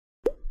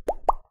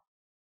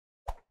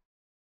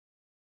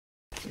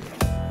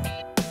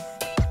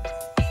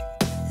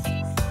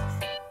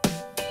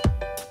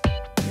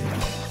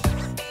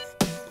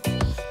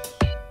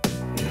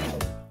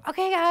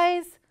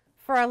guys,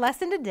 for our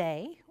lesson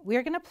today,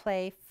 we're going to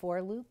play For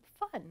Loop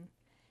Fun.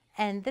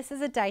 And this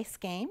is a dice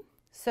game.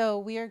 So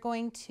we are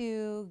going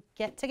to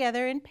get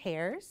together in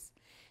pairs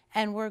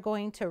and we're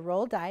going to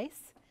roll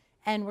dice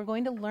and we're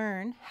going to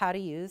learn how to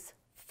use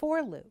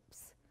for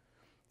loops.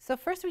 So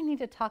first we need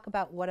to talk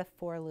about what a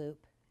for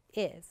loop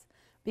is,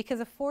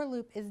 because a for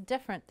loop is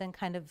different than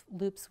kind of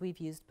loops we've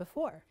used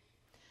before.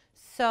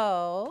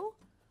 So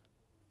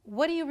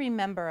what do you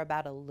remember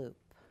about a loop?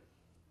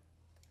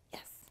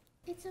 Yes?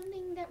 It's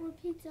something that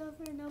repeats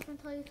over and over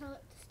until you tell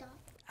it to stop.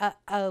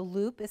 A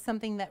loop is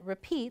something that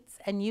repeats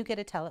and you get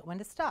to tell it when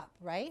to stop,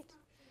 right?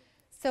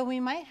 So we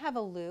might have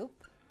a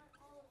loop,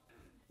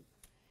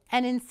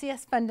 and in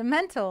CS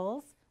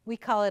Fundamentals we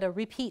call it a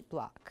repeat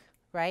block,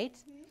 right?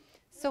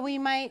 So we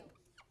might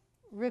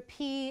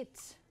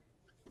repeat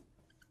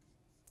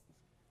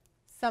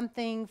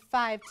something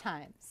 5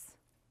 times.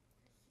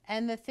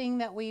 And the thing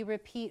that we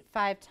repeat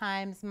 5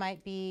 times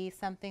might be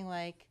something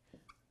like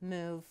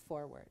move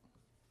forward.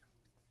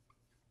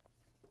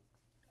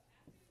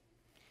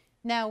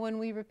 Now when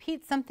we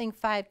repeat something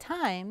 5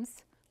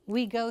 times,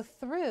 we go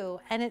through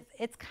and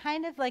it's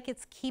kind of like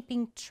it's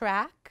keeping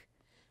track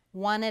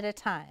one at a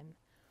time.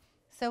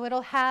 So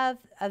it'll have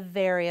a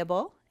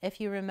variable,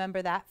 if you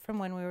remember that from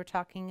when we were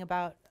talking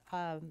about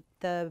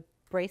the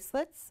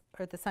bracelets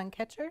or the sun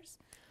catchers.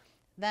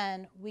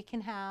 Then we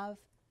can have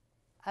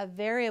a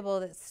variable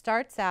that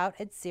starts out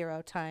at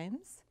 0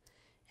 times,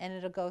 and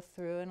it'll go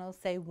through and it'll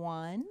say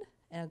 1,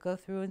 and it'll go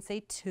through and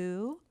say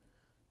 2,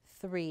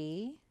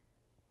 3,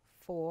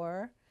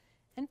 4,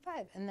 and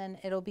 5, and then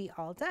it'll be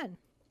all done.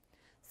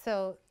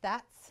 So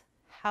that's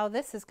how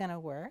this is going to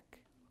work.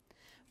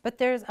 But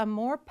there's a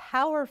more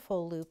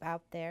powerful loop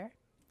out there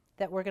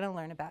that we're going to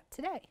learn about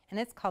today, and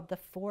it's called the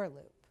for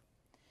loop.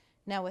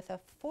 Now with a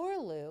for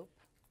loop,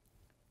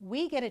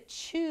 we get to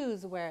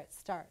choose where it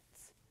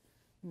starts.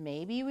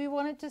 Maybe we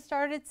want it to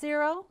start at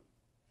 0.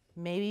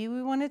 Maybe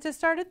we want it to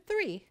start at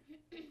 3,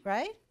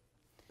 right?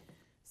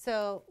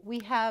 So we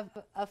have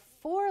a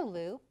for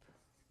loop,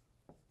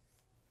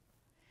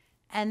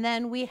 and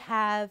then we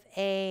have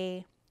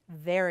a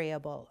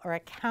variable or a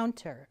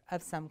counter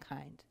of some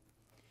kind.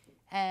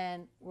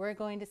 And we're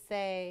going to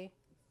say,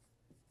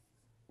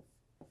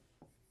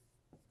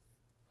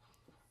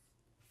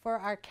 for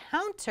our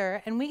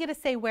counter, and we get to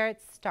say where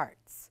it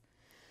starts.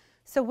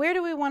 So where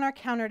do we want our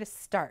counter to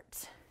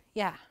start?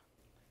 Yeah.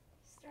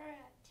 Start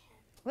at 10.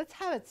 Let's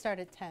have it start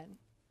at 10.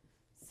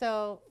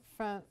 So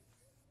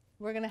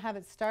we're going to have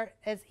it start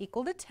as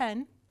equal to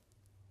 10.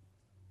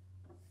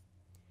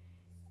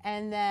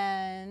 And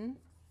then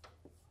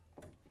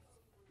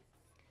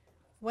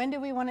when do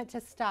we want it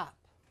to stop?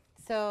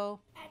 So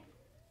At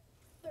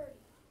 30.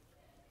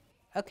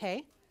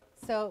 okay.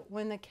 So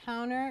when the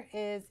counter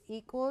is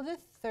equal to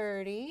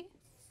 30.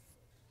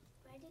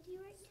 Why did you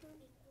write 2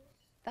 equals?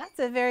 That's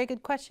a very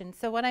good question.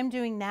 So what I'm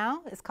doing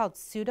now is called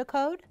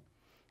pseudocode,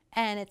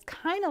 and it's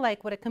kind of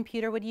like what a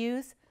computer would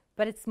use,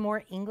 but it's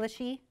more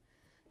Englishy.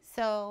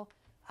 So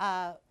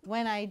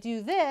when I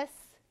do this,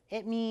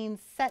 it means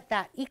set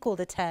that equal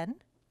to 10.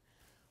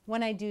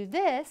 When I do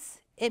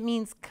this, it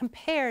means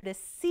compare to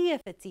see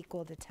if it's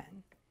equal to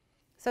 10.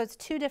 So it's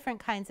 2 different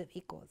kinds of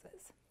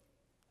equalses.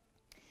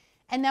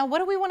 And now what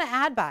do we want to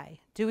add by?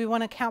 Do we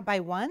want to count by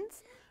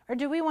 1s, or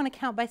do we want to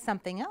count by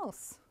something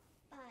else?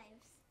 5s.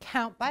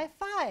 Count by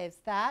 5s.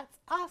 That's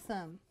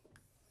awesome.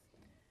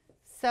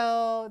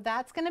 So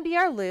that's going to be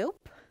our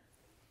loop.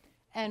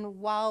 And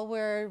while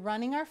we're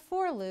running our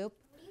for loop,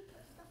 What do you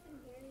put stuff in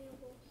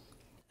variables?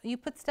 you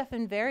put stuff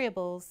in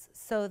variables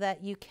so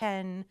that you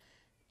can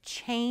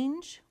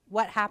change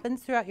what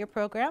happens throughout your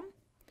program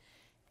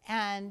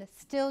and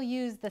still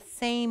use the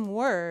same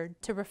word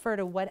to refer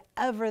to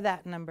whatever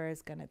that number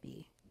is going to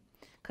be.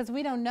 Because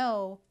we don't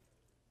know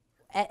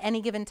at any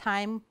given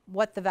time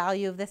what the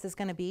value of this is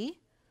going to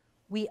be.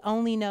 We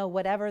only know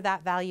whatever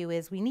that value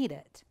is, we need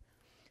it.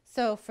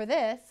 So for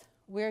this,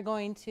 we're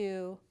going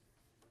to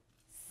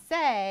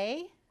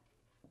say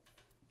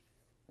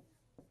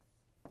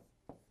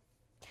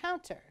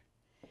counter.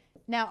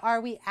 Now, are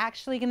we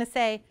actually going to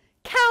say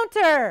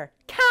counter,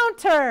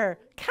 counter,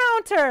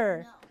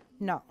 counter?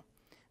 No. No.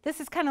 This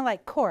is kind of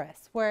like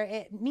chorus, where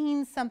it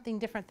means something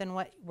different than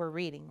what we're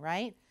reading,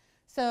 right?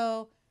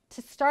 So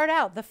to start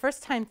out the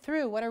first time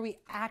through, what are we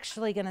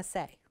actually going to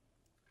say?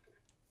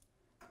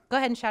 Go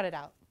ahead and shout it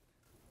out.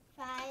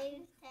 5,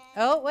 10.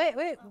 Oh,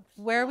 wait.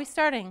 Where are we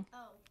starting?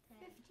 Oh,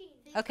 15.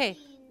 Okay.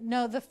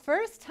 No, the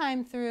first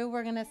time through,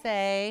 we're going to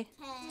say,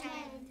 10.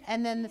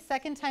 and then the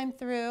second time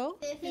through,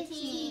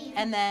 15.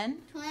 and then,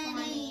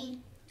 20.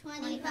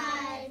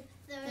 25.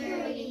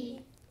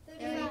 30.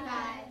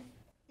 35.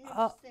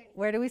 oh,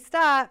 where do we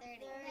stop?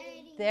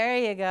 30. There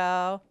you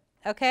go.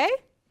 Okay?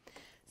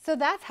 So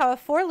that's how a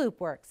for loop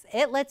works.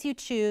 It lets you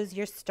choose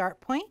your start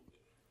point,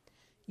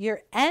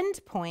 your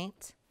end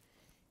point,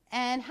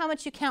 and how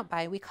much you count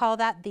by. We call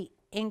that the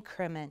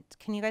increment.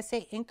 Can you guys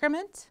say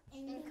increment?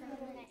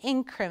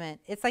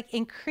 Increment. It's like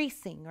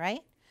increasing,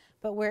 right?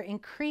 But we're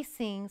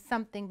increasing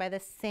something by the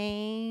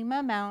same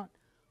amount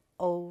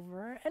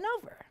over and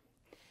over.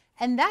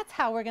 And that's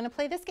how we're going to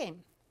play this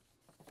game.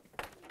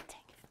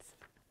 Dang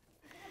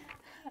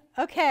it.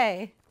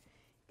 Okay,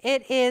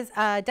 it is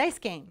a dice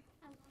game.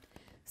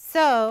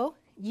 So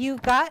you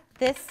got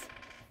this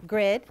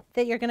grid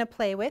that you're going to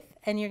play with,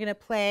 and you're going to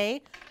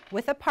play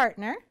with a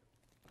partner.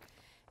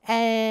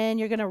 And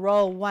you're going to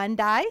roll 1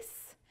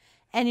 dice,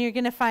 and you're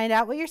going to find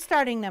out what your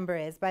starting number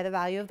is by the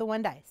value of the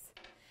 1 dice.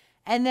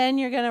 And then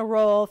you're going to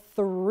roll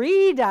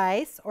 3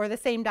 dice, or the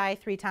same die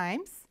 3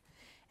 times,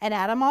 and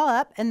add them all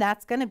up, and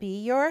that's going to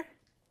be your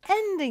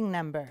ending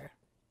number.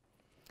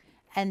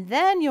 And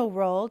then you'll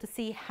roll to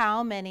see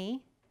how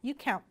many you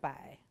count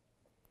by.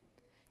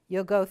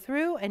 You'll go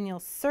through and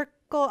you'll circle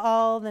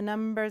all the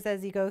numbers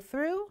as you go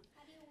through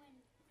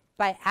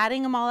by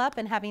adding them all up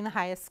and having the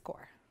highest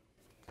score.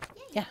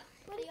 Yeah.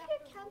 What if your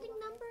counting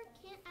number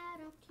can't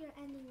add up to your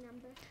ending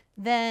number?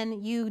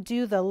 Then you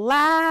do the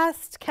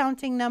last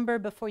counting number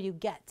before you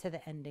get to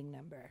the ending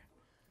number.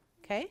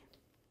 Okay?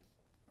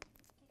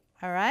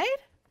 All right?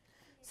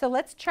 So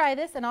let's try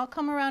this, and I'll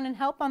come around and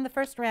help on the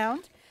first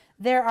round.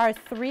 There are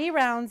 3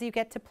 rounds you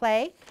get to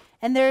play,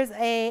 and there's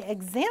an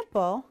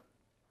example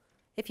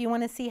if you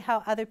want to see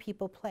how other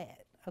people play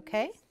it.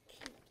 Okay?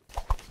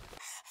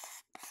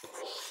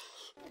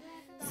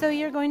 So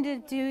you're going to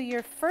do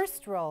your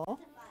first roll.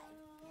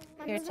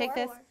 Here, take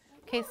this.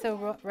 Okay,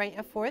 so write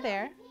a 4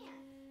 there.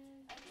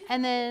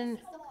 And then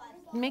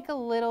make a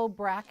little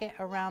bracket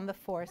around the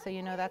 4 so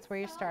you know that's where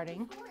you're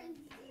starting.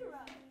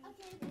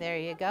 There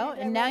you go.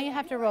 And now you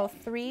have to roll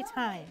 3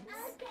 times.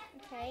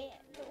 Okay,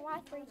 why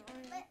 3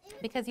 times?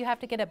 Because you have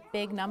to get a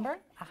big number,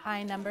 a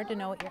high number, to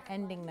know what your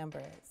ending number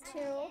is. 2.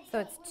 So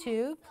it's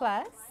 2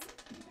 plus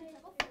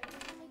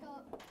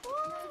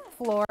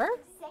 4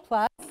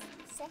 plus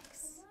 6.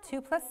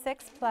 2 plus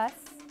 6 plus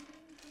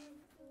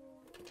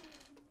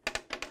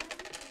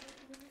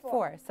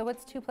 4. So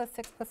what's 2 plus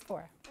 6 plus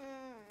 4?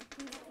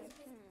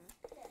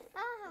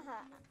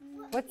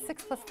 What's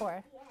 6 plus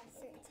 4?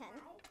 10.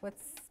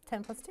 What's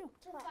 10 plus 2?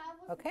 12.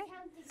 Okay.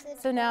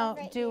 it's So now 12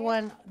 right do here.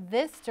 one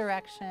this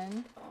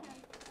direction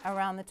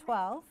around the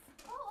 12.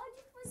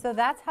 So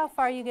that's how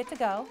far you get to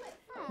go.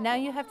 Now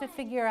you have to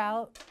figure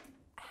out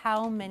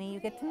how many you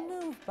get to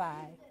move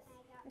by.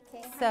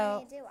 Okay, So- how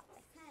many do I?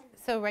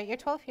 So write your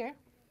 12 here.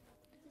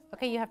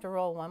 Okay, you have to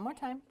roll one more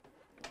time.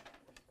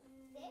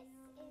 This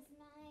is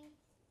my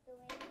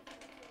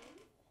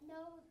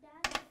No,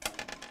 that's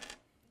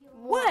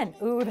 1.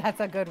 Ooh, that's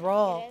a good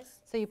roll. It is.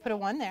 So you put a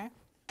 1 there.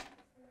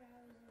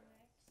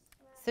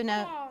 So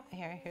now,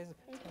 here's a,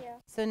 Thank you.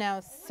 so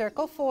now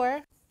circle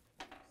 4.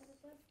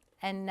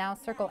 And now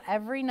circle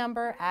every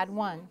number, add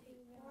 1.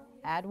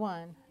 Add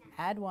 1,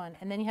 add 1.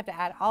 And then you have to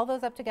add all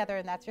those up together,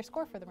 and that's your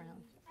score for the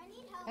round.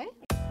 Okay?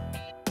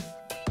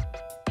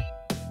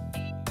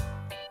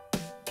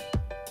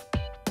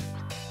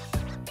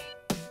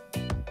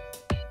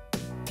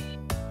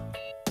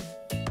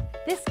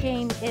 This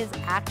game is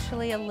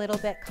actually a little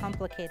bit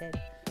complicated.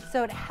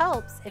 So it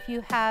helps if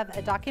you have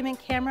a document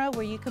camera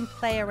where you can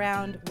play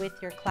around with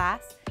your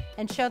class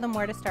and show them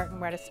where to start and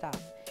where to stop.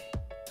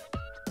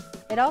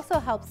 It also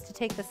helps to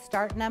take the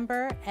start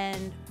number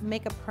and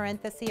make a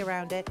parenthesis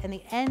around it, and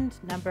the end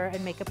number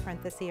and make a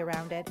parenthesis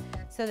around it,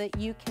 so that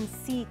you can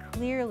see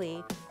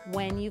clearly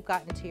when you've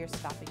gotten to your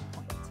stopping point.